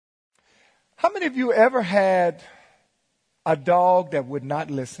How many of you ever had a dog that would not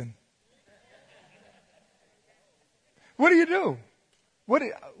listen? What do you do? What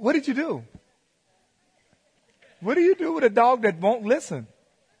did you do? What do you do with a dog that won't listen?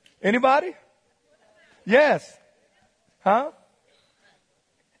 Anybody? Yes. Huh?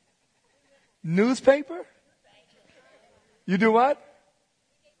 Newspaper? You do what?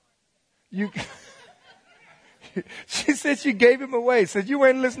 She said she gave him away. Said you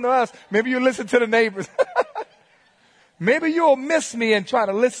ain't listening to us. Maybe you listen to the neighbors. Maybe you'll miss me and try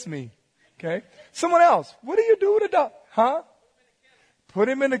to list me. Okay. Someone else. What do you do with a dog? Huh? Put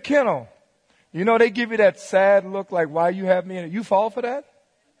him in a kennel. You know, they give you that sad look like, why you have me in it? You fall for that?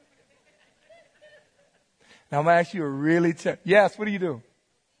 Now I'm going to ask you a really yes, what do you do?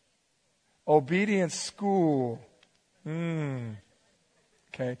 Obedience school.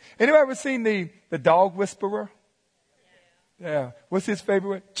 Okay. Anybody ever seen the dog whisperer? Yeah. What's his favorite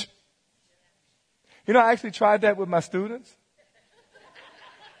word? You know, I actually tried that with my students.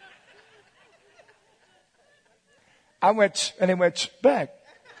 I went and they went back.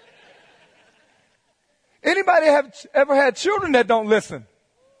 Anybody ever had children that don't listen?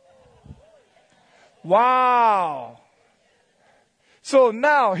 Wow. So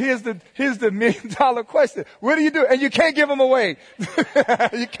now here's the $1 million question. What do you do? And you can't give them away.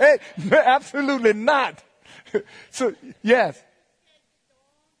 You can't. Absolutely not. So yes.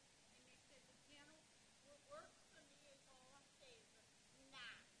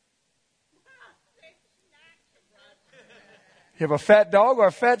 You have a fat dog or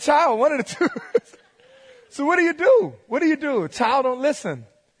a fat child, one of the two. So what do you do? What do you do? A child don't listen.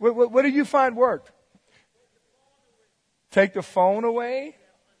 What do you find worked? Take the phone away?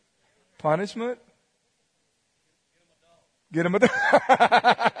 Punishment? Get him a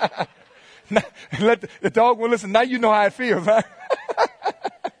dog. Let the dog will listen. Now you know how it feels, huh?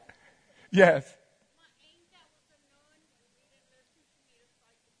 Yes.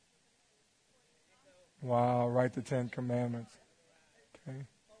 Wow, write the 10 Commandments. Okay.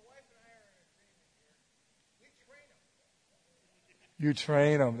 You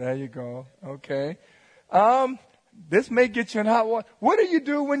train them. There you go. Okay. This may get you in hot water. What do you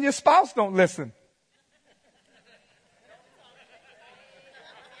do when your spouse don't listen?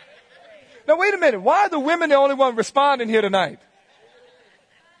 Now, wait a minute. Why are the women the only one responding here tonight?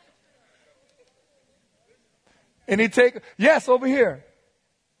 And yes, over here.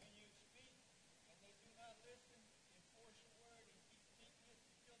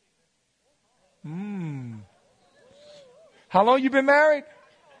 How long you been married?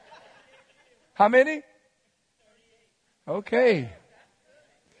 How many? Okay.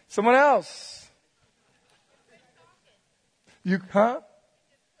 Someone else. You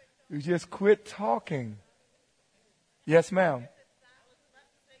just quit talking. Yes, ma'am.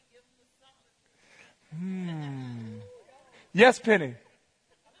 Yes, Penny.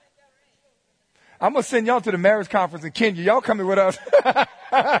 I'm going to send y'all to the marriage conference in Kenya. Y'all coming with us.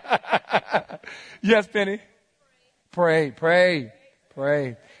 Yes, Penny. Pray.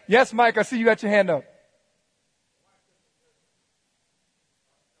 Yes, Mike, I see you got your hand up.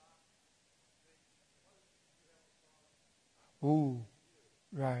 Ooh,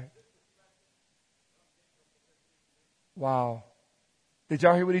 right. Wow. Did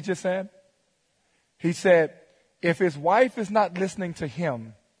y'all hear what he just said? He said, if his wife is not listening to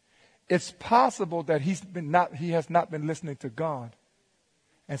him, it's possible that he has not been listening to God.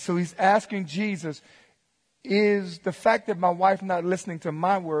 And so he's asking Jesus, is the fact that my wife not listening to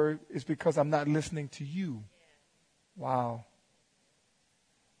my word is because I'm not listening to you? Wow.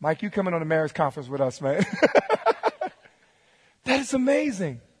 Mike, you coming on a marriage conference with us, man. That is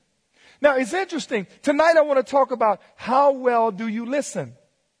amazing. Now, it's interesting. Tonight I want to talk about how well do you listen?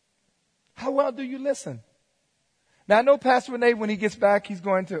 How well do you listen? Now, I know Pastor Renee, when he gets back, he's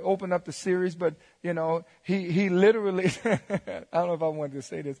going to open up the series, but, you know, he literally, I don't know if I wanted to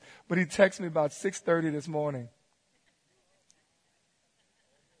say this, but he texted me about 6:30 this morning.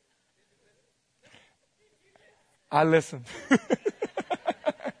 I listened.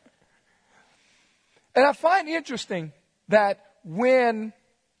 And I find interesting that when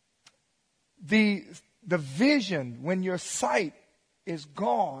the vision, when your sight is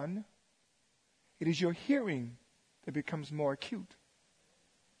gone, it is your hearing that becomes more acute.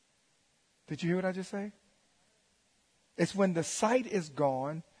 Did you hear what I just say? It's when the sight is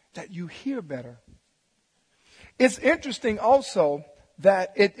gone that you hear better. It's interesting also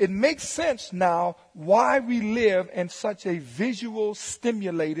that it makes sense now why we live in such a visual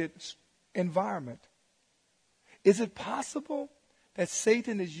stimulated environment. Is it possible that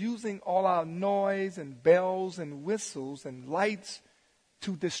Satan is using all our noise and bells and whistles and lights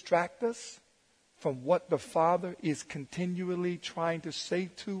to distract us from what the Father is continually trying to say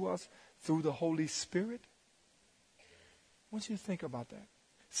to us through the Holy Spirit? I want you to think about that.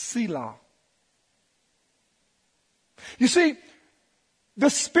 Selah. You see, the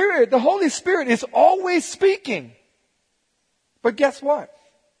Spirit, the Holy Spirit is always speaking. But guess what?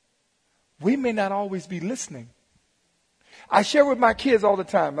 We may not always be listening. I share with my kids all the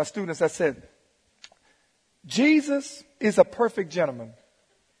time, my students, I said, Jesus is a perfect gentleman,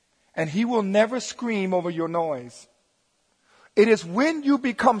 and he will never scream over your noise. It is when you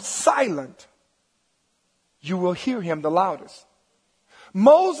become silent, you will hear him the loudest.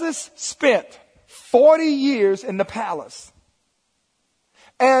 Moses spent 40 years in the palace.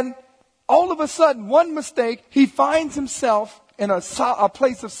 And all of a sudden, one mistake, he finds himself in a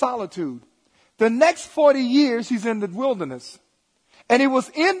place of solitude. The next 40 years, he's in the wilderness. And it was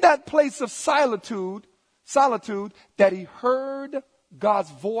in that place of solitude that he heard God's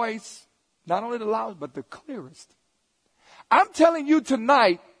voice, not only the loudest, but the clearest. I'm telling you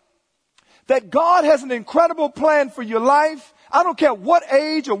tonight that God has an incredible plan for your life. I don't care what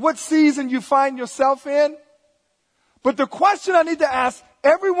age or what season you find yourself in. But the question I need to ask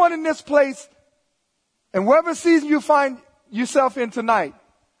everyone in this place, and whatever season you find yourself in tonight,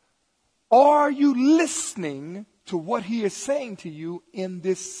 are you listening to what he is saying to you in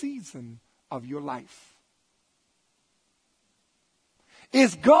this season of your life?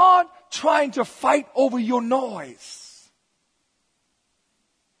 Is God trying to fight over your noise?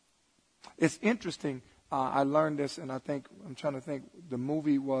 It's interesting. I learned this, and I'm trying to think. The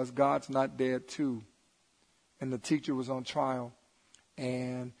movie was God's Not Dead 2. And the teacher was on trial.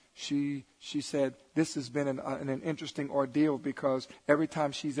 And she said, this has been an interesting ordeal because every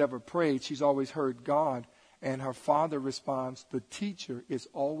time she's ever prayed, she's always heard God. And her father responds, the teacher is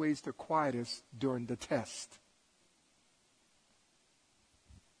always the quietest during the test.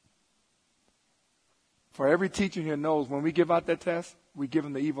 For every teacher here knows when we give out that test, we give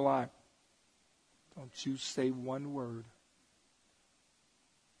them the evil eye. Don't you say one word.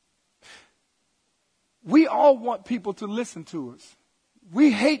 We all want people to listen to us.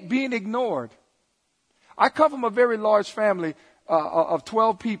 We hate being ignored. I come from a very large family of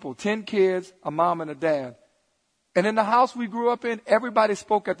 12 people, 10 kids, a mom and a dad. And in the house we grew up in, everybody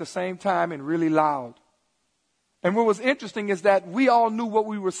spoke at the same time and really loud. And what was interesting is that we all knew what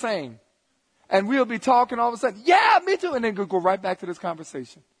we were saying. And we'll be talking all of a sudden, yeah, me too. And then go right back to this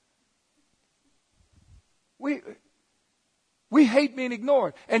conversation. We hate being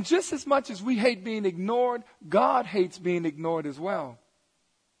ignored. And just as much as we hate being ignored, God hates being ignored as well.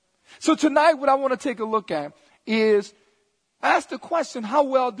 So tonight what I want to take a look at is ask the question, how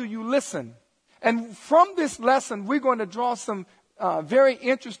well do you listen? And from this lesson, we're going to draw some very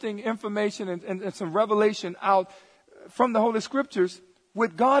interesting information and some revelation out from the Holy Scriptures,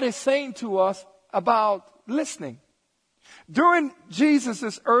 what God is saying to us about listening. During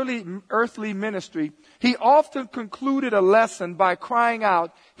Jesus' early earthly ministry, he often concluded a lesson by crying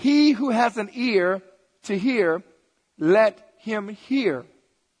out, he who has an ear to hear, let him hear.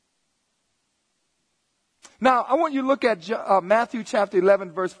 Now, I want you to look at Matthew chapter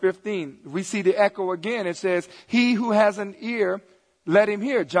 11, verse 15. We see the echo again. It says, he who has an ear, let him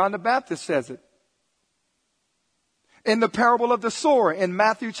hear. John the Baptist says it. In the parable of the sower, in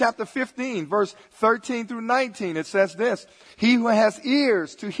Matthew chapter 15, verse 13 through 19, it says this, he who has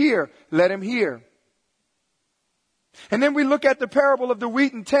ears to hear, let him hear. And then we look at the parable of the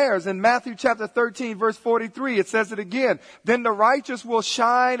wheat and tares in Matthew chapter 13, verse 43. It says it again. Then the righteous will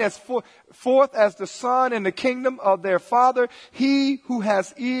shine as forth as the sun in the kingdom of their Father. He who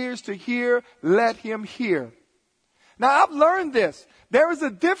has ears to hear, let him hear. Now I've learned this. There is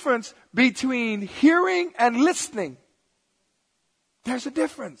a difference between hearing and listening. There's a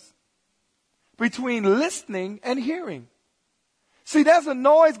difference between listening and hearing. See, there's a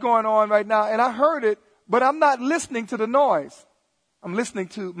noise going on right now, and I heard it, but I'm not listening to the noise. I'm listening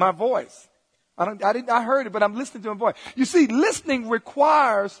to my voice. I heard it, but I'm listening to my voice. You see, listening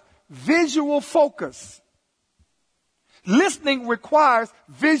requires visual focus. Listening requires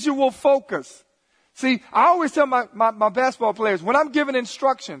visual focus. See, I always tell my basketball players, when I'm giving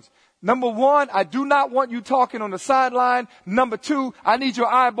instructions, number one, I do not want you talking on the sideline. Number two, I need your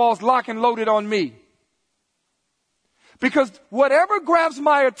eyeballs locked and loaded on me. Because whatever grabs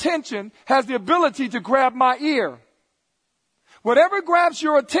my attention has the ability to grab my ear. Whatever grabs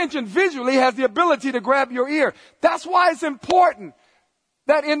your attention visually has the ability to grab your ear. That's why it's important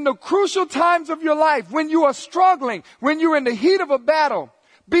that in the crucial times of your life, when you are struggling, when you're in the heat of a battle,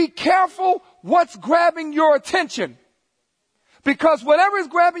 be careful what's grabbing your attention. Because whatever is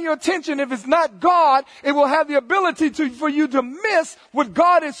grabbing your attention, if it's not God, it will have the ability for you to miss what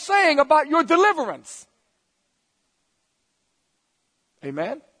God is saying about your deliverance.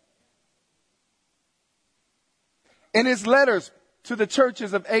 Amen? In his letters to the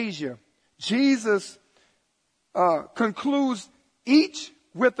churches of Asia, Jesus concludes each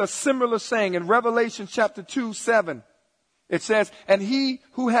with a similar saying. In Revelation chapter 2:7, it says, "And he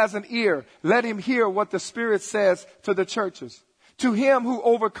who has an ear, let him hear what the Spirit says to the churches. To him who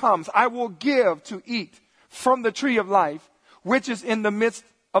overcomes, I will give to eat from the tree of life, which is in the midst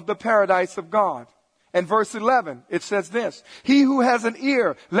of the paradise of God." And verse 11, it says this, "He who has an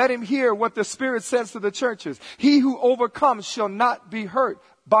ear, let him hear what the Spirit says to the churches. He who overcomes shall not be hurt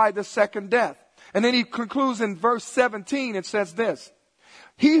by the second death." And then he concludes in verse 17, it says this,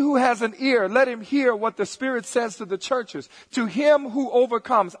 "He who has an ear, let him hear what the Spirit says to the churches. To him who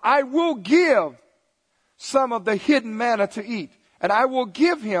overcomes, I will give some of the hidden manna to eat. And I will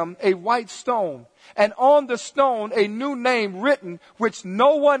give him a white stone, and on the stone a new name written, which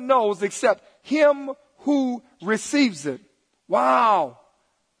no one knows except him who receives it." Wow.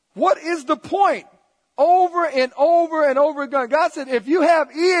 What is the point? Over and over and over again. God said, if you have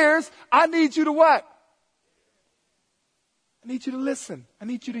ears, I need you to what? I need you to listen. I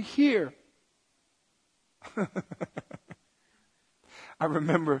need you to hear. I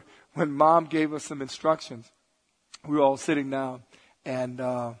remember when Mom gave us some instructions. We were all sitting down, and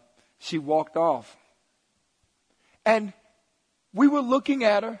she walked off. And we were looking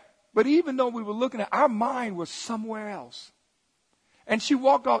at her, but even though we were looking at her, our mind was somewhere else. And she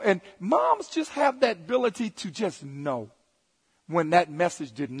walked off, and moms just have that ability to just know when that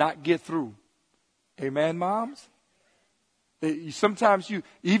message did not get through. Amen, moms? Sometimes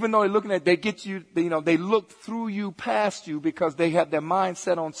even though they're looking at, they get you, they look through you, past you, because they have their mind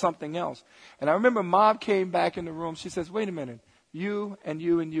set on something else. And I remember Mom came back in the room. She says, "Wait a minute, you and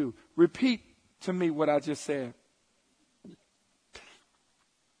you and you. Repeat to me what I just said."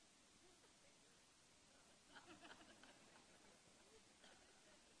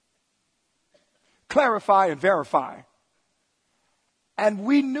 Clarify and verify. And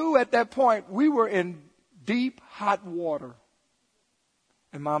we knew at that point we were in deep, hot water.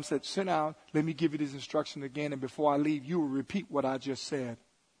 And Mom said, "Sit down, let me give you this instruction again, and before I leave, you will repeat what I just said."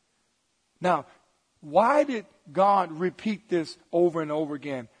 Now, why did God repeat this over and over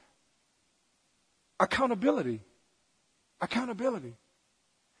again? Accountability. Accountability.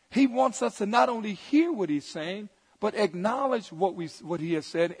 He wants us to not only hear what he's saying, but acknowledge what he has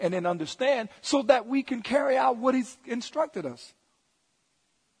said and then understand so that we can carry out what he's instructed us.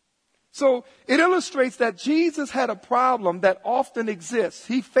 So it illustrates that Jesus had a problem that often exists.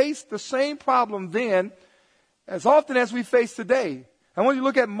 He faced the same problem then as often as we face today. I want you to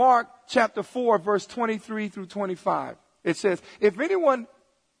look at Mark chapter 4, verse 23 through 25. It says, "If anyone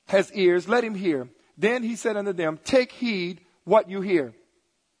has ears, let him hear. Then he said unto them, Take heed what you hear.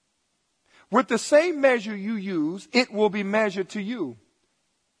 With the same measure you use, it will be measured to you.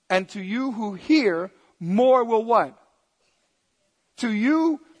 And to you who hear, more will what? To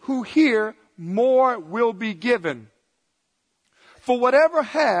you who hear, more will be given. For whatever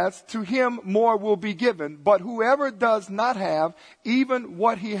has, to him more will be given. But whoever does not have, even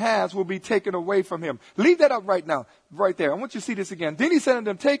what he has will be taken away from him." Leave that up right now, right there. I want you to see this again. "Then he said unto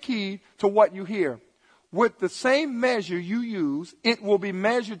them, Take heed to what you hear. With the same measure you use, it will be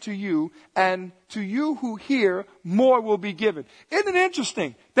measured to you, and to you who hear, more will be given." Isn't it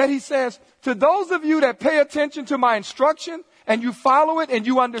interesting that he says, to those of you that pay attention to my instruction, and you follow it and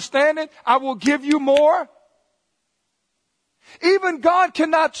you understand it, I will give you more? Even God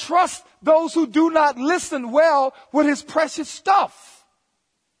cannot trust those who do not listen well with his precious stuff.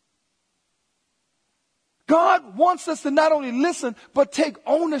 God wants us to not only listen, but take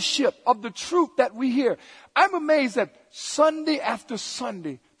ownership of the truth that we hear. I'm amazed that Sunday after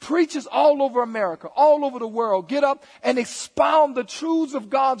Sunday, preachers all over America, all over the world, get up and expound the truths of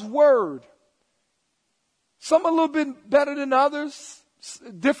God's word. Some a little bit better than others,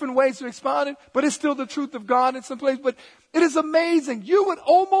 different ways to expound it, but it's still the truth of God in some place. But it is amazing. You would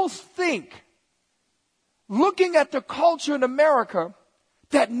almost think, looking at the culture in America,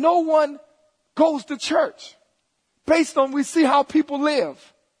 that no one goes to church based on we see how people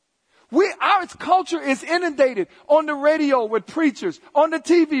live. Our culture is inundated on the radio with preachers, on the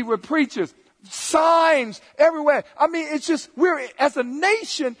TV with preachers, signs everywhere. I mean, it's just, as a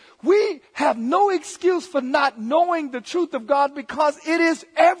nation, we have no excuse for not knowing the truth of God because it is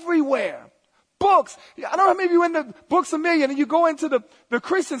everywhere. Books. I don't know how many of you in the Books A Million and you go into the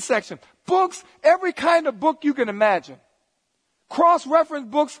Christian section. Books, every kind of book you can imagine. Cross-reference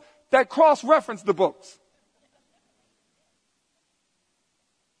books that cross-reference the books.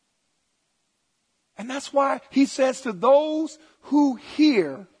 And that's why he says to those who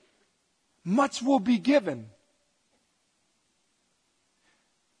hear, much will be given.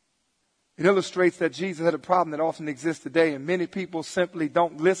 It illustrates that Jesus had a problem that often exists today, and many people simply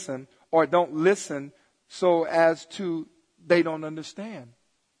don't listen, or don't listen so as to they don't understand.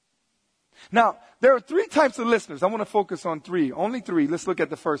 Now, there are three types of listeners. I want to focus on three, only three. Let's look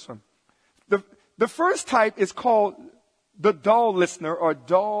at the first one. The first type is called the dull listener, or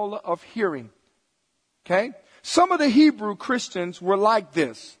dull of hearing. Okay? Some of the Hebrew Christians were like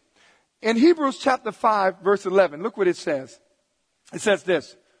this. In Hebrews chapter 5, verse 11, look what it says. It says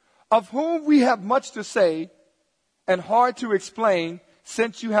this: of whom we have much to say and hard to explain,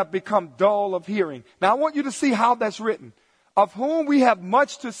 since you have become dull of hearing. Now I want you to see how that's written. Of whom we have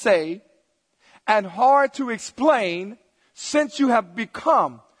much to say and hard to explain, since you have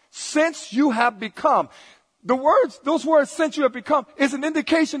become. Since you have become. Those words, since you have become, is an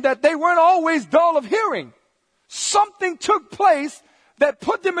indication that they weren't always dull of hearing. Something took place that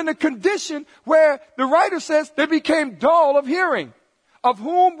put them in a condition where the writer says they became dull of hearing. Of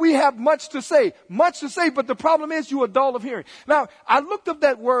whom we have much to say, but the problem is you are dull of hearing. Now, I looked up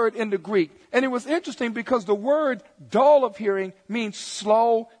that word in the Greek, and it was interesting because the word dull of hearing means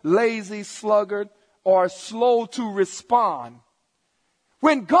slow, lazy, sluggard, or slow to respond.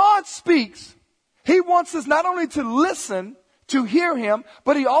 When God speaks, he wants us not only to listen, to hear him,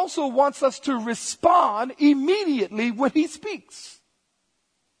 but he also wants us to respond immediately when he speaks.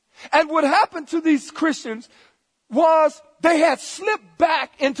 And what happened to these Christians was they had slipped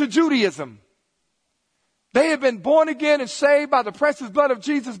back into Judaism. They had been born again and saved by the precious blood of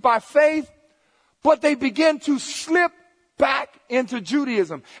Jesus by faith, but they began to slip back into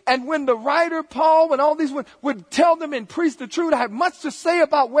Judaism. And when the writer Paul and all these would tell them and preach the truth, I have much to say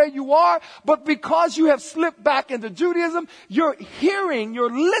about where you are, but because you have slipped back into Judaism, your hearing, your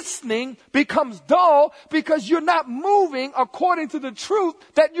listening becomes dull because you're not moving according to the truth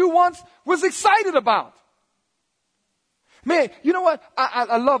that you once was excited about. Man, you know what?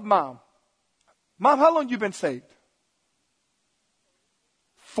 I love Mom. Mom, how long you been saved?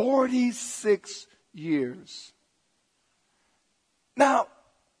 46 years. Now,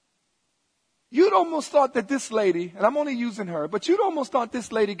 you'd almost thought that this lady, and I'm only using her, but you'd almost thought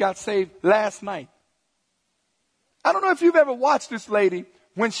this lady got saved last night. I don't know if you've ever watched this lady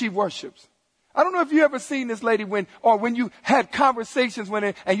when she worships. I don't know if you ever seen this lady when you had conversations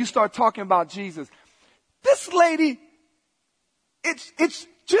and you start talking about Jesus. This lady, it's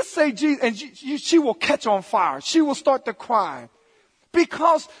just say Jesus, and she will catch on fire. She will start to cry.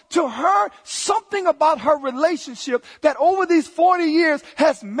 Because to her, something about her relationship that over these 40 years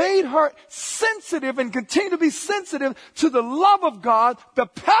has made her sensitive and continue to be sensitive to the love of God, the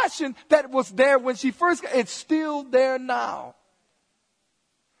passion that was there when she first got, it's still there now.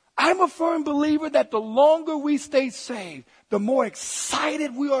 I'm a firm believer that the longer we stay saved, the more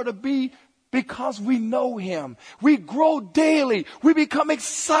excited we are to be because we know him. We grow daily. We become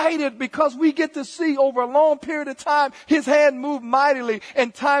excited because we get to see over a long period of time his hand move mightily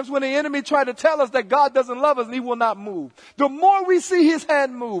in times when the enemy tried to tell us that God doesn't love us and he will not move. The more we see his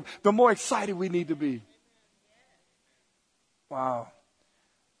hand move, the more excited we need to be. Wow.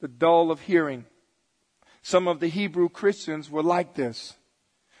 The dull of hearing. Some of the Hebrew Christians were like this.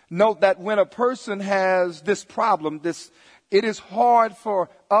 Note that when a person has this problem, it is hard for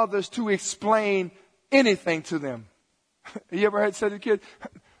others to explain anything to them. You ever heard say to the kid,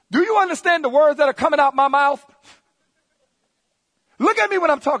 do you understand the words that are coming out my mouth? Look at me when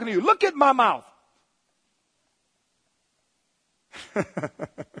I'm talking to you. Look at my mouth.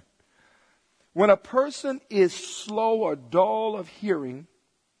 When a person is slow or dull of hearing,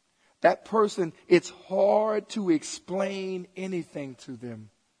 that person, it's hard to explain anything to them.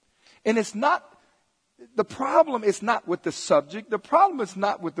 And the problem is not with the subject. The problem is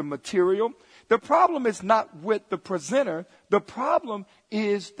not with the material. The problem is not with the presenter. The problem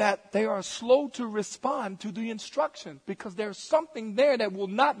is that they are slow to respond to the instruction because there's something there that will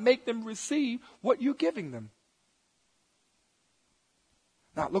not make them receive what you're giving them.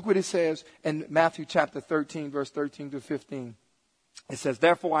 Now, look what it says in Matthew chapter 13, verse 13 to 15. It says,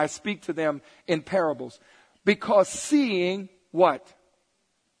 therefore I speak to them in parables, because seeing what?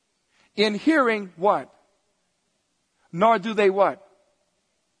 In hearing what? Nor do they what?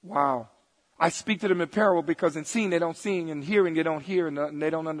 Wow. I speak to them in parable because in seeing they don't see, and in hearing they don't hear, and they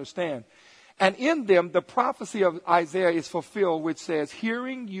don't understand. And in them the prophecy of Isaiah is fulfilled, which says,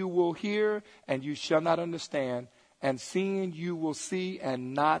 hearing you will hear and you shall not understand, and seeing you will see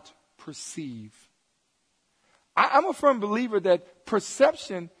and not perceive. I'm a firm believer that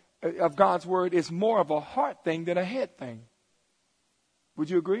perception of God's word is more of a heart thing than a head thing. Would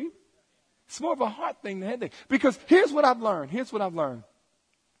you agree? It's more of a heart thing than a head thing. Because here's what I've learned.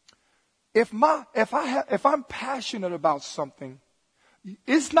 If I'm passionate about something,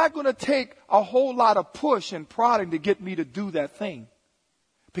 it's not going to take a whole lot of push and prodding to get me to do that thing.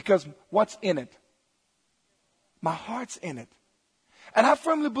 Because what's in it? My heart's in it. And I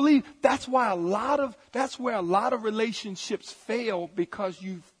firmly believe that's where a lot of relationships fail, because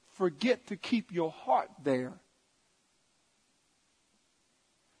you forget to keep your heart there.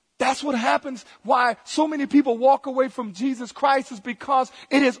 That's what happens, why so many people walk away from Jesus Christ, is because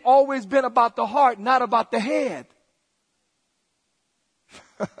it has always been about the heart, not about the head.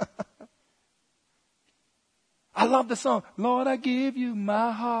 I love the song, Lord, I give you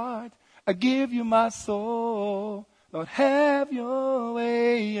my heart, I give you my soul. Lord, have your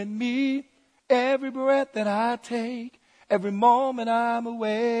way in me. Every breath that I take, every moment I'm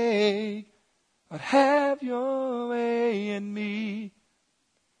awake. Lord, have your way in me.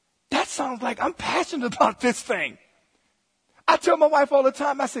 That sounds like I'm passionate about this thing. I tell my wife all the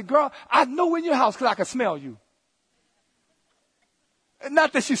time, I say, girl, I know in your house because I can smell you.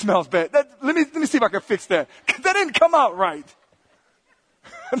 Not that she smells bad. Let me see if I can fix that. Because that didn't come out right.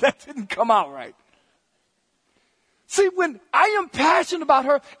 That didn't come out right. See, when I am passionate about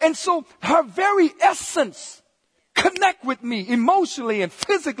her, and so her very essence connect with me emotionally and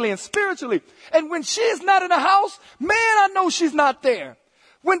physically and spiritually. And when she is not in the house, man, I know she's not there.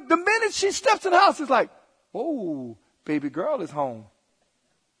 When the minute she steps in the house, it's like, oh, baby girl is home.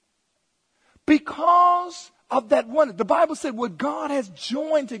 Because of that one, the Bible said what God has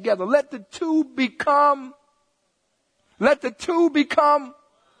joined together, let the two become,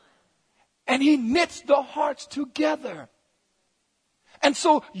 and he knits the hearts together. And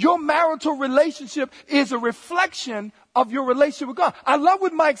so your marital relationship is a reflection of your relationship with God. I love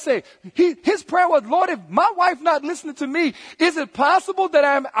what Mike said. His prayer was, Lord, if my wife not listening to me, is it possible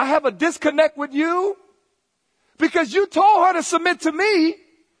that I have a disconnect with you? Because you told her to submit to me,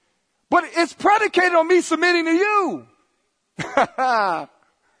 but it's predicated on me submitting to you.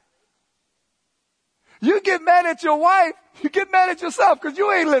 You get mad at your wife, you get mad at yourself because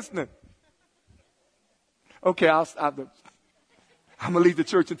you ain't listening. Okay, I'm going to leave the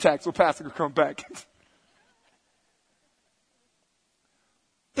church intact so Pastor can come back.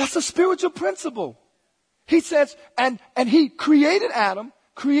 That's a spiritual principle. He says, and he created Adam,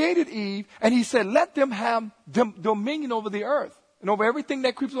 created Eve, and he said, let them have dominion over the earth and over everything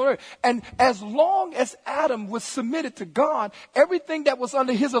that creeps on earth. And as long as Adam was submitted to God, everything that was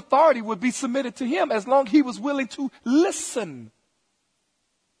under his authority would be submitted to him, as long as he was willing to listen.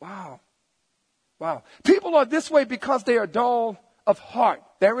 Wow. People are this way because they are dull of heart.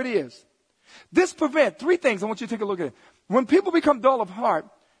 There it is. This prevents three things. I want you to take a look at it. When people become dull of heart,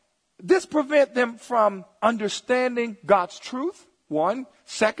 this prevents them from understanding God's truth. One.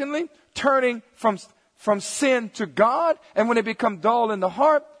 Secondly, turning from sin to God. And when they become dull in the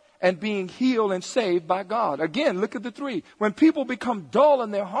heart, and being healed and saved by God. Again, look at the three. When people become dull in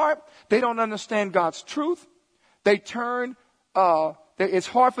their heart, they don't understand God's truth. They turn, it's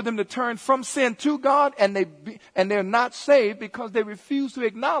hard for them to turn from sin to God, and they're not saved because they refuse to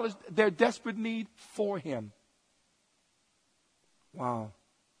acknowledge their desperate need for him. Wow.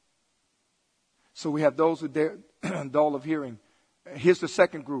 So we have those with their dull of hearing. Here's the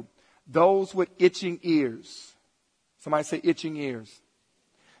second group. Those with itching ears. Somebody say itching ears.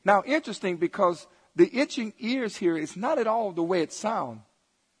 Now, interesting, because the itching ears here is not at all the way it sounds.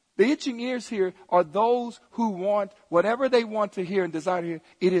 The itching ears here are those who want whatever they want to hear and desire to hear.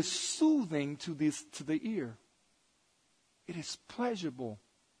 It is soothing to the ear. It is pleasurable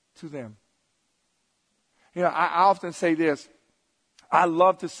to them. You know, I often say this. I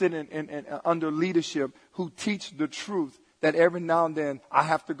love to sit in under leadership who teach the truth, that every now and then I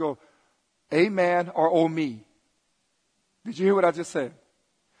have to go, amen or oh me. Did you hear what I just said?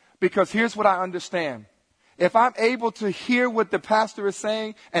 Because here's what I understand. If I'm able to hear what the pastor is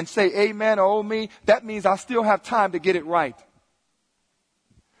saying and say amen or oh me, that means I still have time to get it right.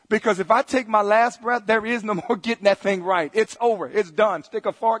 Because if I take my last breath, there is no more getting that thing right. It's over. It's done. Stick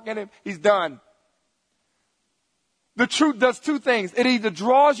a fork in it. He's done. The truth does two things. It either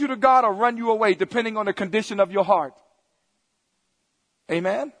draws you to God or run you away, depending on the condition of your heart.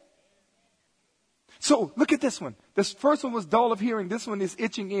 Amen? So look at this one. This first one was dull of hearing. This one is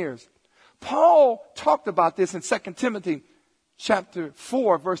itching ears. Paul talked about this in 2 Timothy chapter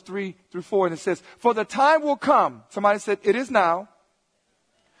 4, verse 3 through 4. And it says, for the time will come. Somebody said, it is now.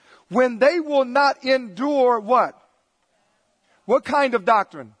 When they will not endure what? What kind of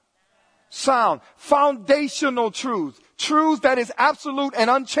doctrine? Sound. Foundational truth. Truth that is absolute and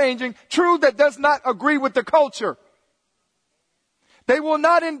unchanging. Truth that does not agree with the culture. They will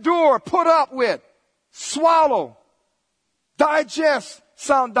not endure, put up with, swallow, digest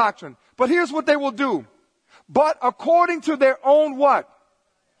sound doctrine. But here's what they will do. But according to their own what?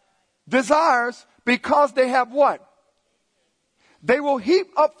 Desires, because they have what? They will heap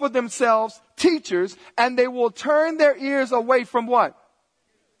up for themselves teachers, and they will turn their ears away from what?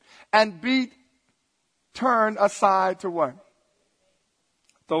 And be turned aside to what?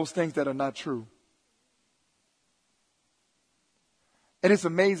 Those things that are not true. It is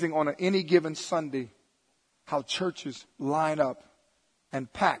amazing on any given Sunday how churches line up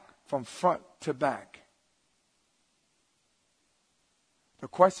and pack from front to back. The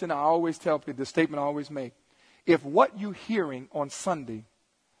question I always tell people, the statement I always make, if what you're hearing on Sunday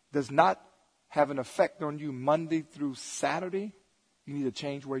does not have an effect on you Monday through Saturday, you need to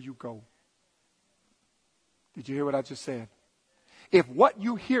change where you go. Did you hear what I just said? If what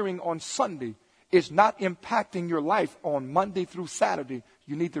you're hearing on Sunday is not impacting your life on Monday through Saturday,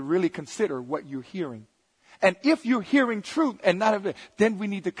 you need to really consider what you're hearing. And if you're hearing truth and not, then we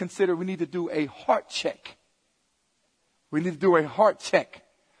need to consider, we need to do a heart check. We need to do a heart check.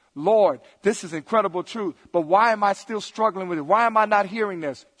 Lord, this is incredible truth, but why am I still struggling with it? Why am I not hearing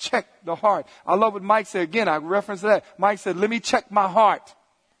this? Check the heart. I love what Mike said. Again, I reference that. Mike said, let me check my heart.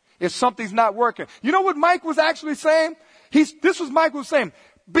 If something's not working. You know what Mike was actually saying? This was Mike was saying,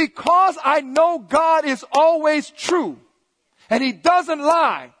 because I know God is always true and he doesn't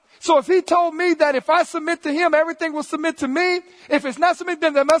lie. So if he told me that if I submit to him, everything will submit to me. If it's not submitted,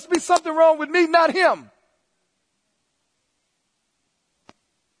 then there must be something wrong with me, not him.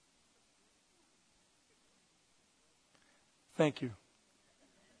 Thank you.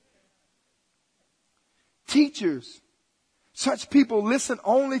 Teachers. Such people listen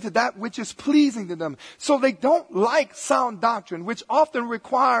only to that which is pleasing to them. So they don't like sound doctrine, which often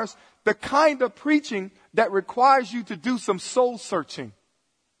requires the kind of preaching that requires you to do some soul searching.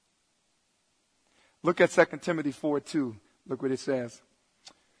 Look at 2 Timothy 4:2. Look what it says.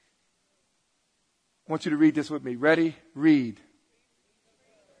 I want you to read this with me. Ready? Read.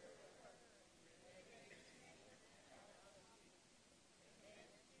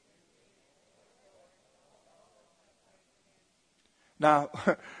 Now,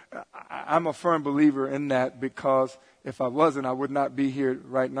 I'm a firm believer in that because if I wasn't, I would not be here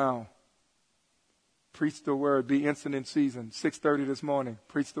right now. Preach the word. Be instant in season. 6:30 this morning.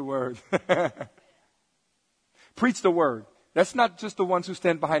 Preach the word. Preach the word. That's not just the ones who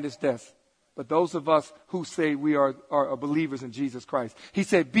stand behind his desk, but those of us who say we are believers in Jesus Christ. He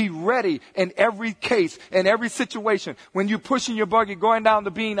said, be ready in every case, in every situation. When you're pushing your buggy, going down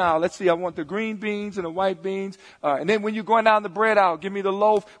the bean aisle, let's see, I want the green beans and the white beans. And then when you're going down the bread aisle, give me the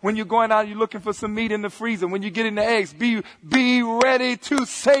loaf. When you're going out, you're looking for some meat in the freezer. When you get in the eggs, be ready to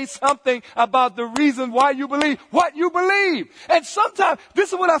say something about the reason why you believe what you believe. And sometimes,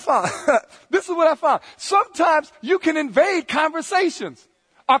 this is what I found. Sometimes you can invade conversations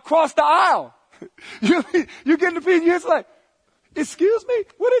across the aisle. You get in the pew and you're just like, excuse me?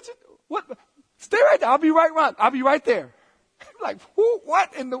 What? Stay right there. I'll be right there. Like, who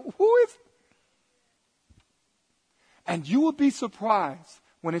is? And you will be surprised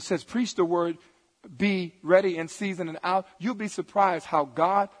when it says, preach the word, be ready in season and out. You'll be surprised how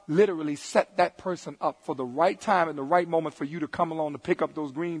God literally set that person up for the right time and the right moment for you to come along to pick up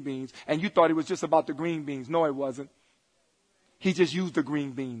those green beans. And you thought it was just about the green beans. No, it wasn't. He just used the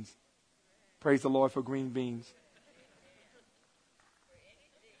green beans. Praise the Lord for green beans.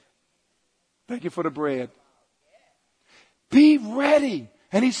 Thank you for the bread. Be ready.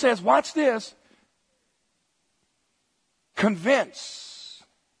 And he says, watch this. Convince,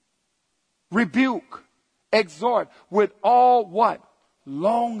 rebuke, exhort with all what?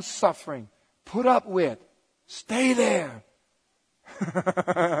 Long suffering. Put up with. Stay there.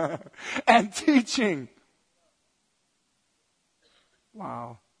 And teaching.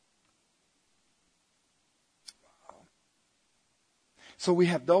 Wow. So we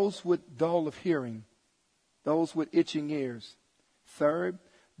have those with dull of hearing, those with itching ears. Third,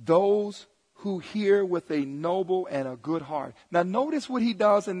 those who hear with a noble and a good heart. Now notice what he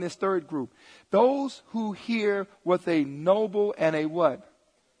does in this third group. Those who hear with a noble and a what?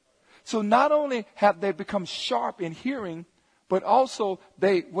 So not only have they become sharp in hearing, but also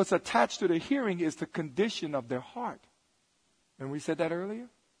what's attached to the hearing is the condition of their heart. And we said that earlier.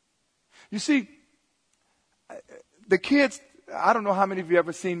 You see, the kids, I don't know how many of you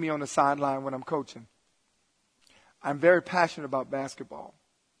ever seen me on the sideline when I'm coaching. I'm very passionate about basketball.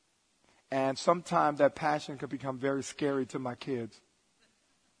 And sometimes that passion can become very scary to my kids.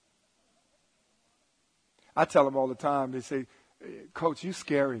 I tell them all the time, they say, Coach, you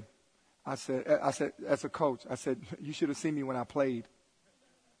scary. I said, as a coach, I said, you should have seen me when I played.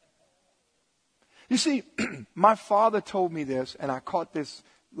 You see, my father told me this, and I caught this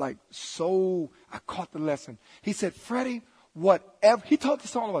I caught the lesson. He said, Freddie, he taught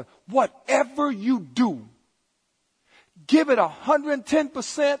this to all of us, whatever you do, give it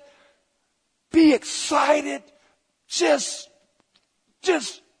 110%, be excited, just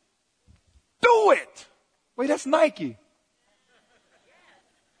do it. Wait, that's Nike.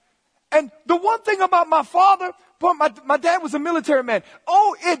 And the one thing about my father, my dad was a military man.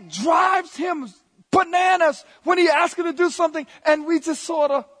 Oh, it drives him bananas when he asks you to do something, and we just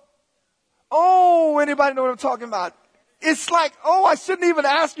sort of, anybody know what I'm talking about? It's like, I shouldn't even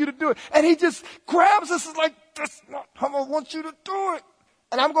ask you to do it. And he just grabs us and is like, that's not how I want you to do it.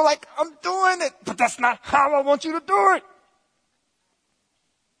 And I'm going like, I'm doing it, but that's not how I want you to do it.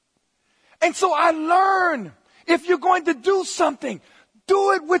 And so I learn, if you're going to do something,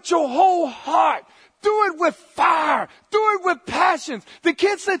 do it with your whole heart. Do it with fire. Do it with passion. The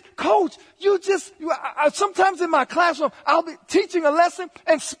kids said, Coach, sometimes in my classroom, I'll be teaching a lesson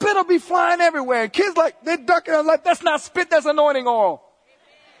and spit will be flying everywhere. And kids they're ducking. I'm like, that's not spit, that's anointing oil.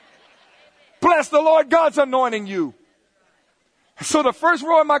 Bless the Lord, God's anointing you. So the first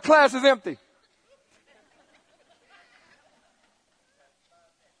row in my class is empty.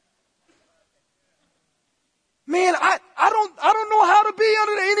 Man, I don't know how to be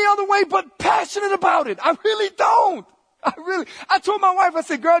any other way but passionate about it. I really don't. I told my wife, I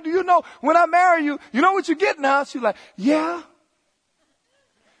said, girl, do you know when I marry you, you know what you get now? She's like, yeah.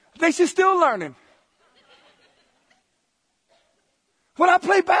 I think she's still learning. When I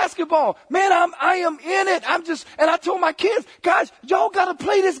play basketball, man, I am in it. And I told my kids, guys, y'all got to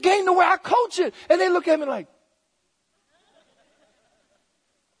play this game the way I coach it. And they look at me like,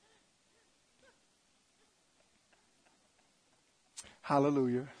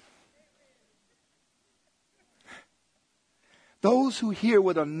 hallelujah. Those who hear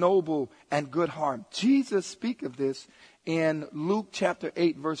with a noble and good heart. Jesus speaks of this in Luke chapter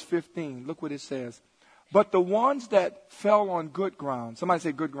 8, verse 15. Look what it says. But the ones that fell on good ground, somebody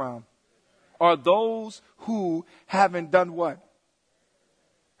say good ground, are those who, having done what?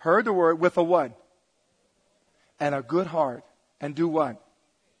 Heard the word with a what? And a good heart. And do what?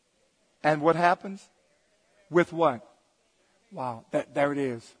 And what happens? With what? Wow, there it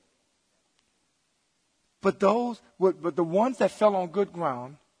is. But the ones that fell on good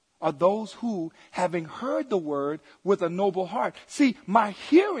ground are those who, having heard the word with a noble heart. See, my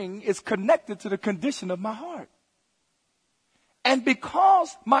hearing is connected to the condition of my heart. And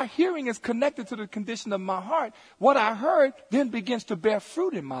because my hearing is connected to the condition of my heart, what I heard then begins to bear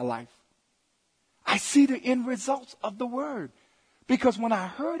fruit in my life. I see the end results of the word. Because when I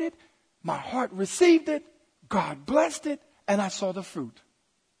heard it, my heart received it, God blessed it, and I saw the fruit.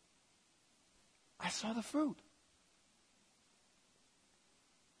 I saw the fruit.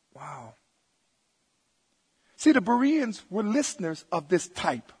 Wow. See, the Bereans were listeners of this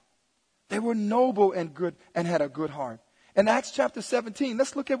type. They were noble and good and had a good heart. In Acts chapter 17,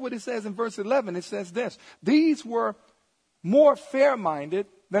 let's look at what it says in verse 11. It says this. These were more fair-minded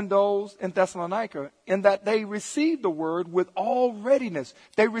than those in Thessalonica in that they received the word with all readiness.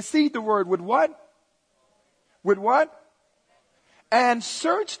 They received the word with what? With what? And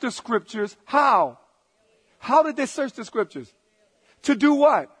search the scriptures. How? How did they search the scriptures? To do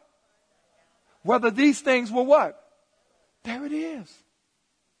what? Whether these things were what? There it is.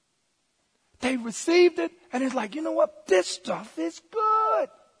 They received it and it's like, you know what? This stuff is good.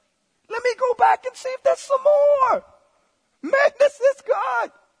 Let me go back and see if there's some more. Man, this is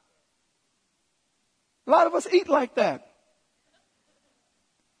good. A lot of us eat like that.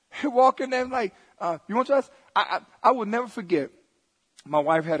 You walk in there and like, you want to try this? I will never forget. My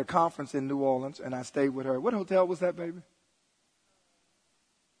wife had a conference in New Orleans, and I stayed with her. What hotel was that, baby?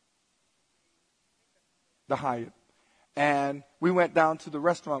 The Hyatt. And we went down to the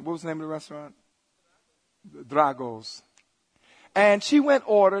restaurant. What was the name of the restaurant? Dragos. And she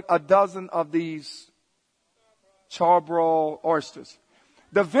ordered a dozen of these charbroiled oysters.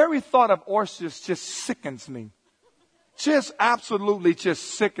 The very thought of oysters just sickens me. Just absolutely just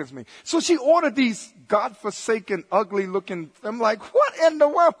sickens me. So she ordered these godforsaken, ugly looking. I'm like, what in the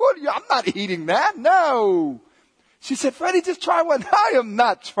world? I'm not eating that. No. She said, Freddie, just try one. I am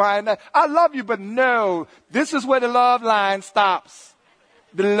not trying that. I love you, but no. This is where the love line stops.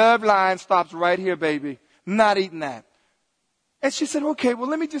 The love line stops right here, baby. Not eating that. And she said, okay, well,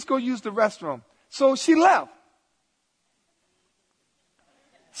 let me just go use the restroom. So she left.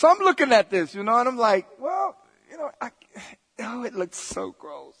 So I'm looking at this, and I'm like, well, it looks so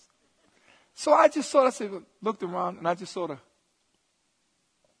gross. So I just sort of looked around and I just sort of.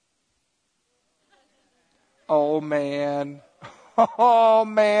 Oh, man. Oh,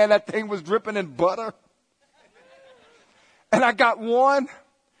 man, that thing was dripping in butter. And I got one.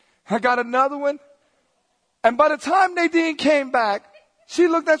 I got another one. And by the time Nadine came back, she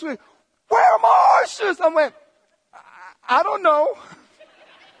looked at me, where are my oysters? I went, I don't know.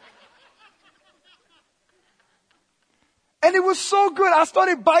 And it was so good. I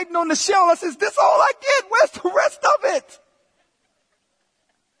started biting on the shell. I said, is this all I get? Where's the rest of it?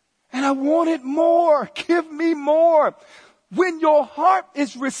 And I wanted more. Give me more. When your heart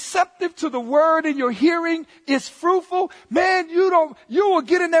is receptive to the word and your hearing is fruitful, man, you will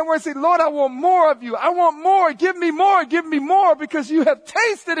get in that word and say, Lord, I want more of you. I want more. Give me more, because you have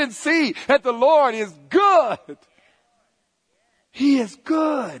tasted and see that the Lord is good. He is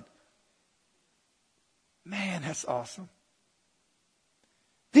good. Man, that's awesome.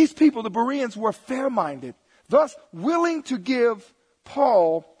 These people, the Bereans, were fair-minded, thus willing to give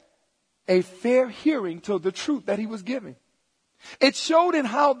Paul a fair hearing to the truth that he was giving. It showed in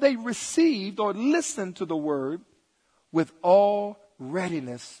how they received or listened to the word with all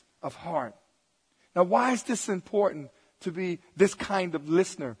readiness of heart. Now, why is this important to be this kind of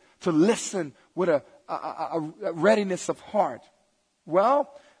listener, to listen with a readiness of heart?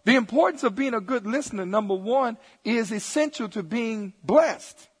 Well, the importance of being a good listener, number one, is essential to being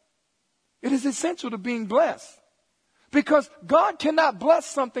blessed. It is essential to being blessed. Because God cannot bless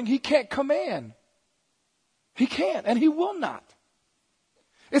something he can't command. He can't, and he will not.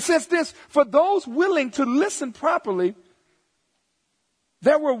 It says this, for those willing to listen properly,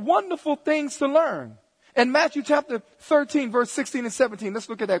 there were wonderful things to learn. In Matthew chapter 13, verse 16 and 17, let's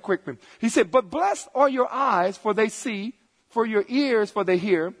look at that quickly. He said, but blessed are your eyes, for they see, for your ears, for they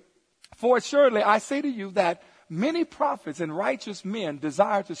hear. For surely I say to you that many prophets and righteous men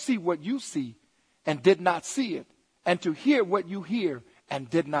desire to see what you see and did not see it, and to hear what you hear and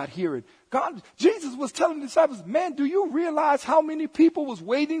did not hear it. Jesus was telling the disciples, man, do you realize how many people was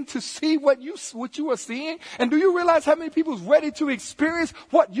waiting to see what you are seeing? And do you realize how many people was ready to experience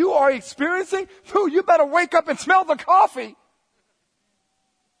what you are experiencing? Dude, you better wake up and smell the coffee.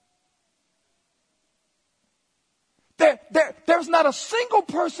 There's not a single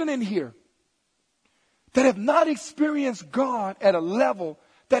person in here that have not experienced God at a level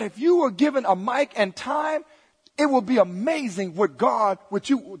that if you were given a mic and time, it will be amazing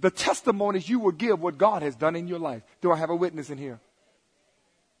the testimonies you will give what God has done in your life. Do I have a witness in here?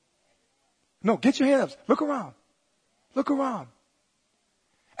 No, get your hands up. Look around. Look around.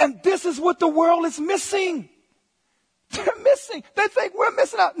 And this is what the world is missing. They're missing. They think we're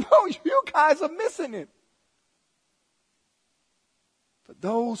missing out. No, you guys are missing it. For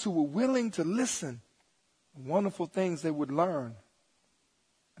those who were willing to listen, wonderful things they would learn.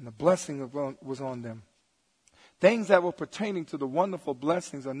 And the blessing was on them. Things that were pertaining to the wonderful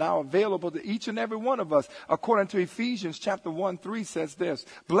blessings are now available to each and every one of us. According to Ephesians chapter 1:3 says this,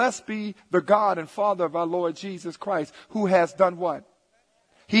 blessed be the God and Father of our Lord Jesus Christ, who has done what?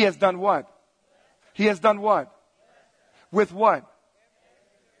 He has done what? He has done what? With what?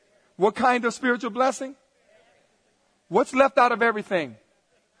 What kind of spiritual blessing? What's left out of everything?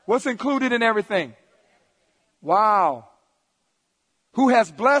 What's included in everything? Wow. Who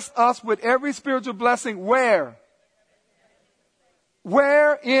has blessed us with every spiritual blessing where?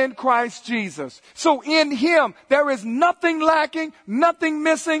 Where? In Christ Jesus. So in him, there is nothing lacking, nothing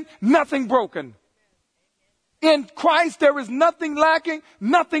missing, nothing broken. In Christ, there is nothing lacking,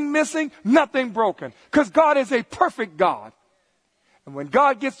 nothing missing, nothing broken. Because God is a perfect God. And when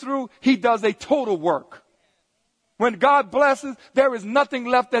God gets through, he does a total work. When God blesses, there is nothing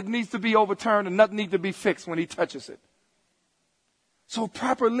left that needs to be overturned and nothing needs to be fixed when he touches it. So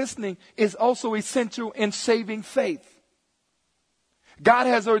proper listening is also essential in saving faith. God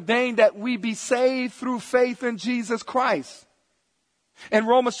has ordained that we be saved through faith in Jesus Christ. In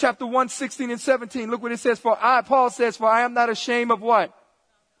Romans chapter 1, 16 and 17, look what it says. Paul says, for I am not ashamed of what?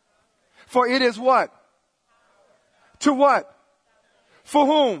 For it is what? To what? For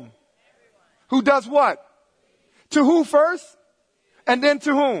whom? Who does what? To who first? And then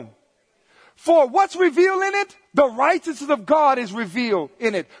to whom? For what's revealed in it? The righteousness of God is revealed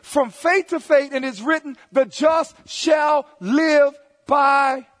in it. From faith to faith, and it's written, the just shall live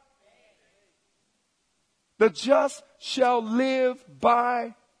by. The just shall live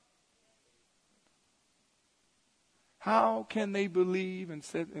by. How can they believe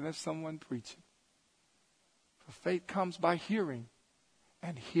unless someone preaches? For faith comes by hearing,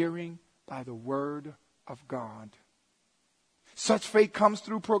 and hearing by the word of God. Such faith comes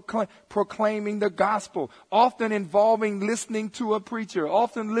through proclaiming the gospel, often involving listening to a preacher,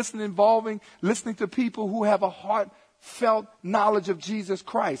 often listening to people who have a heart heartfelt knowledge of Jesus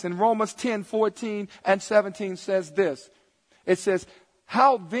Christ. And Romans 10:14 and 17 says this. It says,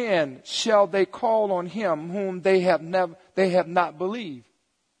 how then shall they call on him whom they have not believed?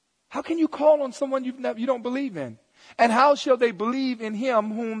 How can you call on someone you don't believe in? And how shall they believe in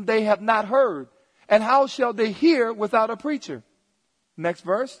him whom they have not heard? And how shall they hear without a preacher? Next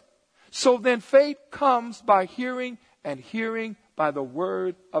verse. So then faith comes by hearing, and hearing by the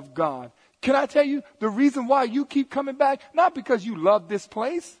word of God. Can I tell you the reason why you keep coming back? Not because you love this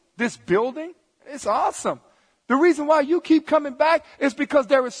place, this building. It's awesome. The reason why you keep coming back is because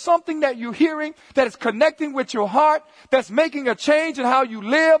there is something that you're hearing that is connecting with your heart, that's making a change in how you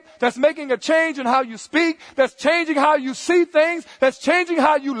live, that's making a change in how you speak, that's changing how you see things, that's changing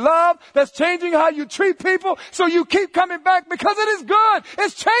how you love, that's changing how you treat people. So you keep coming back because it is good.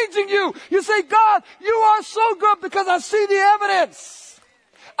 It's changing you. You say, God, you are so good because I see the evidence.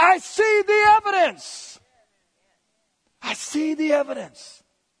 I see the evidence. I see the evidence.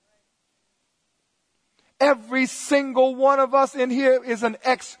 Every single one of us in here is an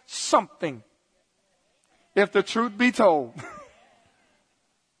ex something. If the truth be told.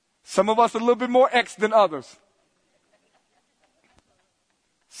 Some of us are a little bit more X than others.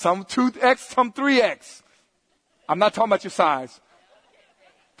 Some 2X, some 3X. I'm not talking about your size.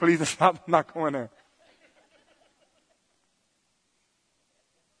 Please stop, I'm not going there.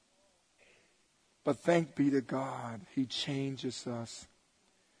 But thank be to God, he changes us.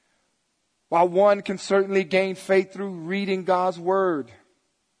 While one can certainly gain faith through reading God's word,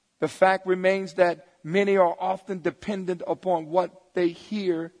 the fact remains that many are often dependent upon what they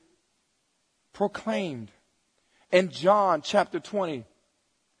hear proclaimed. In John chapter 20,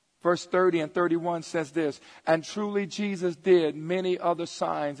 verse 30 and 31 says this, and truly Jesus did many other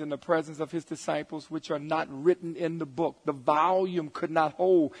signs in the presence of his disciples, which are not written in the book. The volume could not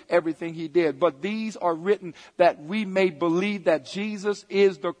hold everything he did, but these are written that we may believe that Jesus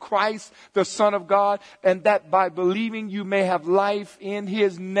is the Christ, the Son of God, and that by believing you may have life in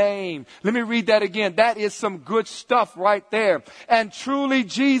his name. Let me read that again. That is some good stuff right there. And truly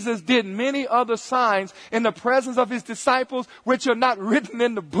Jesus did many other signs in the presence of his disciples, which are not written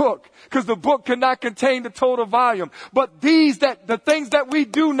in the book, because the book cannot contain the total volume. But the things that we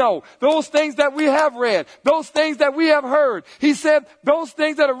do know, those things that we have read, those things that we have heard, he said, those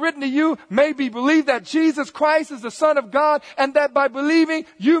things that are written to you may be believed that Jesus Christ is the Son of God, and that by believing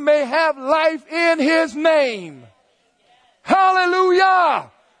you may have life in his name.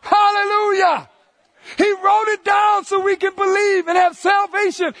 Hallelujah! Hallelujah! He wrote it down so we can believe and have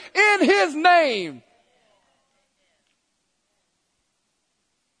salvation in his name.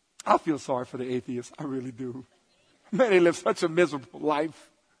 I feel sorry for the atheists. I really do. Man, they live such a miserable life.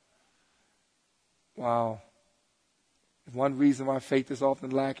 Wow. One reason why faith is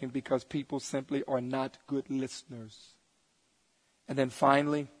often lacking, because people simply are not good listeners. And then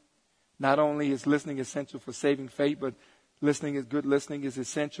finally, not only is listening essential for saving faith, but good listening is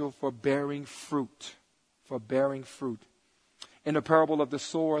essential for bearing fruit. For bearing fruit. In the parable of the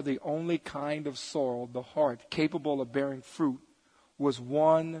sower, the only kind of soil, the heart, capable of bearing fruit, was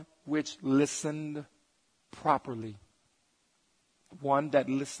one which listened properly. One that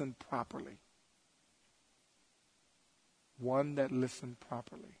listened properly. One that listened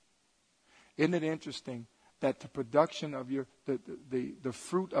properly. Isn't it interesting that the production of the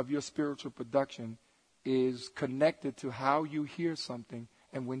fruit of your spiritual production is connected to how you hear something,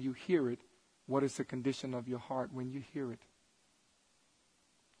 and when you hear it, what is the condition of your heart when you hear it?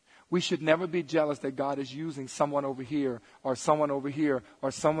 We should never be jealous that God is using someone over here, or someone over here,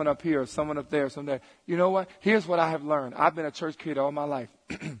 or someone up here, or someone up there, someone there. You know what? Here's what I have learned. I've been a church kid all my life.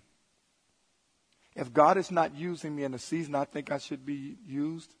 If God is not using me in the season I think I should be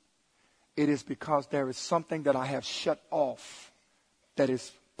used, it is because there is something that I have shut off that is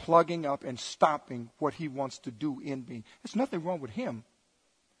plugging up and stopping what he wants to do in me. There's nothing wrong with him.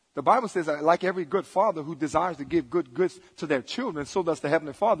 The Bible says that like every good father who desires to give good gifts to their children, so does the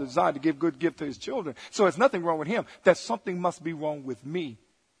Heavenly Father desire to give good gift to his children. So there's nothing wrong with him. That something must be wrong with me.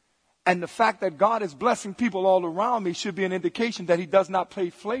 And the fact that God is blessing people all around me should be an indication that he does not play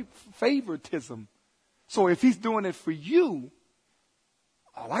favoritism. So if he's doing it for you,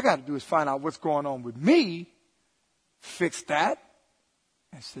 all I got to do is find out what's going on with me, fix that,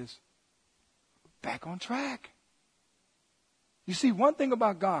 and says, back on track. You see, one thing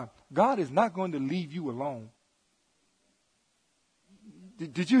about God, God is not going to leave you alone.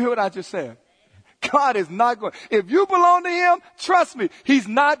 Did you hear what I just said? God is not going. If you belong to him, trust me, he's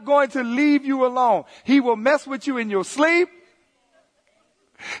not going to leave you alone. He will mess with you in your sleep.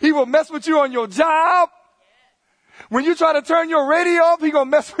 He will mess with you on your job. When you try to turn your radio off, he's going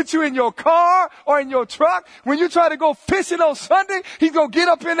to mess with you in your car or in your truck. When you try to go fishing on Sunday, he's going to get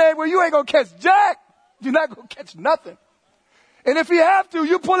up in there where you ain't going to catch jack. You're not going to catch nothing. And if he have to,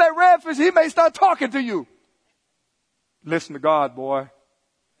 you pull that redfish, he may start talking to you. Listen to God, boy,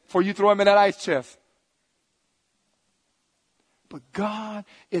 before you throw him in that ice chest. But God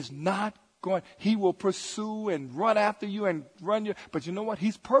is not going, he will pursue and run after you and run you. But you know what?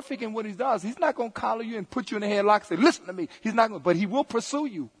 He's perfect in what he does. He's not going to collar you and put you in a headlock and say, listen to me. He's not going to, but he will pursue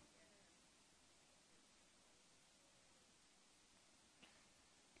you.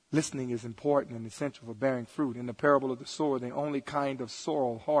 Listening is important and essential for bearing fruit. In the parable of the sower, the only kind of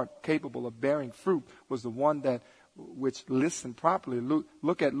soil heart capable of bearing fruit was the one that which listened properly.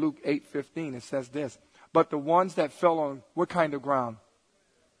 Look at Luke 8:15. It says this. But the ones that fell on what kind of ground?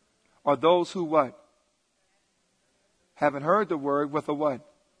 Are those who what? Haven't heard the word with a what?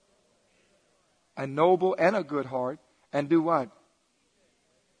 A noble and a good heart. And do what?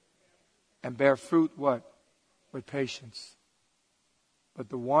 And bear fruit what? With patience. But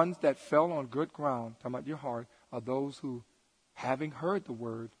the ones that fell on good ground, talking about your heart, are those who, having heard the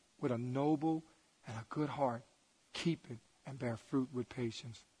word with a noble and a good heart, keep it and bear fruit with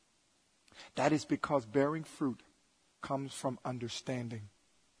patience. That is because bearing fruit comes from understanding.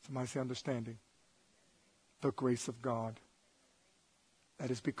 Somebody say understanding. The grace of God. That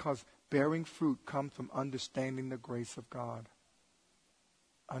is because bearing fruit comes from understanding the grace of God.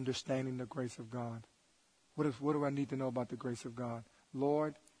 Understanding the grace of God. What do I need to know about the grace of God?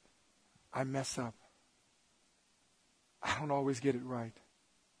 Lord, I mess up. I don't always get it right.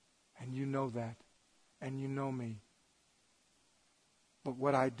 And you know that. And you know me. But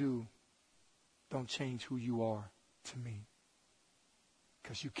what I do don't change who you are to me.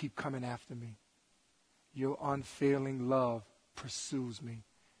 Because you keep coming after me. Your unfailing love pursues me.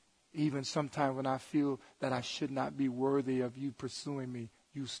 Even sometimes when I feel that I should not be worthy of you pursuing me,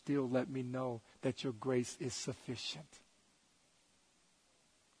 you still let me know that your grace is sufficient.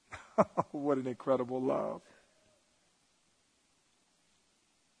 What an incredible love.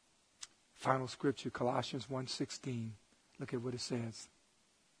 Final scripture, Colossians 1:16. Look at what it says.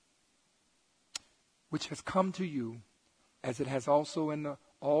 Which has come to you, as it has also in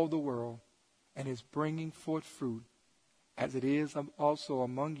all the world, and is bringing forth fruit, as it is also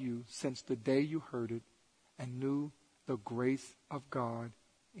among you since the day you heard it and knew the grace of God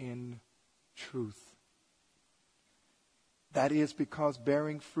in truth. That is because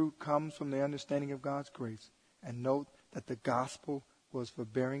bearing fruit comes from the understanding of God's grace. And note that the gospel was for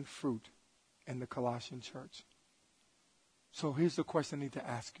bearing fruit in the Colossian church. So here's the question I need to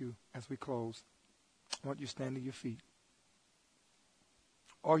ask you as we close. I want you to stand to your feet.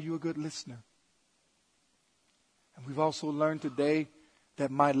 Are you a good listener? And we've also learned today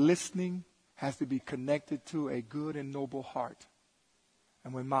that my listening has to be connected to a good and noble heart.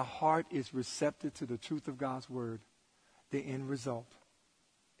 And when my heart is receptive to the truth of God's word, the end result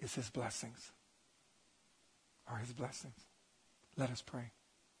is his blessings. Are his blessings. Let us pray.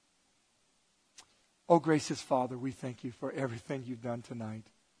 Oh, gracious Father, we thank you for everything you've done tonight.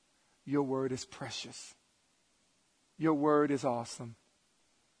 Your word is precious. Your word is awesome.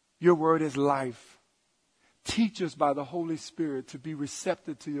 Your word is life. Teach us by the Holy Spirit to be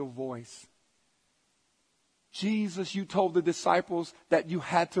receptive to your voice. Jesus, you told the disciples that you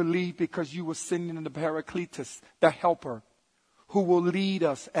had to leave because you were sending the Paracletus, the helper, who will lead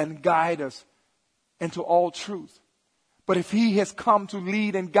us and guide us into all truth. But if he has come to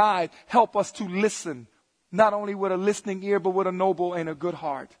lead and guide, help us to listen, not only with a listening ear, but with a noble and a good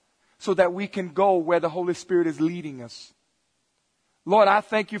heart, so that we can go where the Holy Spirit is leading us. Lord, I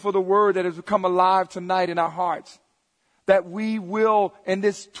thank you for the word that has become alive tonight in our hearts. That we will, in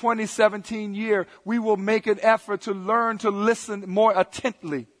this 2017 year, we will make an effort to learn to listen more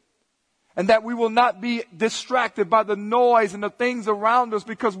attentively. And that we will not be distracted by the noise and the things around us,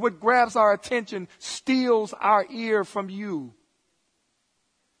 because what grabs our attention steals our ear from you.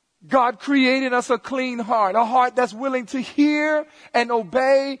 God created us a clean heart, a heart that's willing to hear and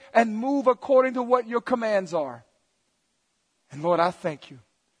obey and move according to what your commands are. And Lord, I thank you.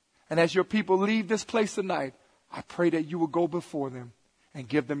 And as your people leave this place tonight, I pray that you will go before them and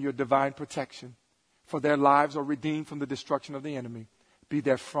give them your divine protection. For their lives are redeemed from the destruction of the enemy. Be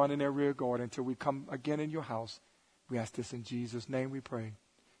their front and their rear guard until we come again in your house. We ask this in Jesus' name we pray.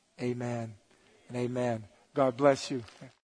 Amen and amen. God bless you.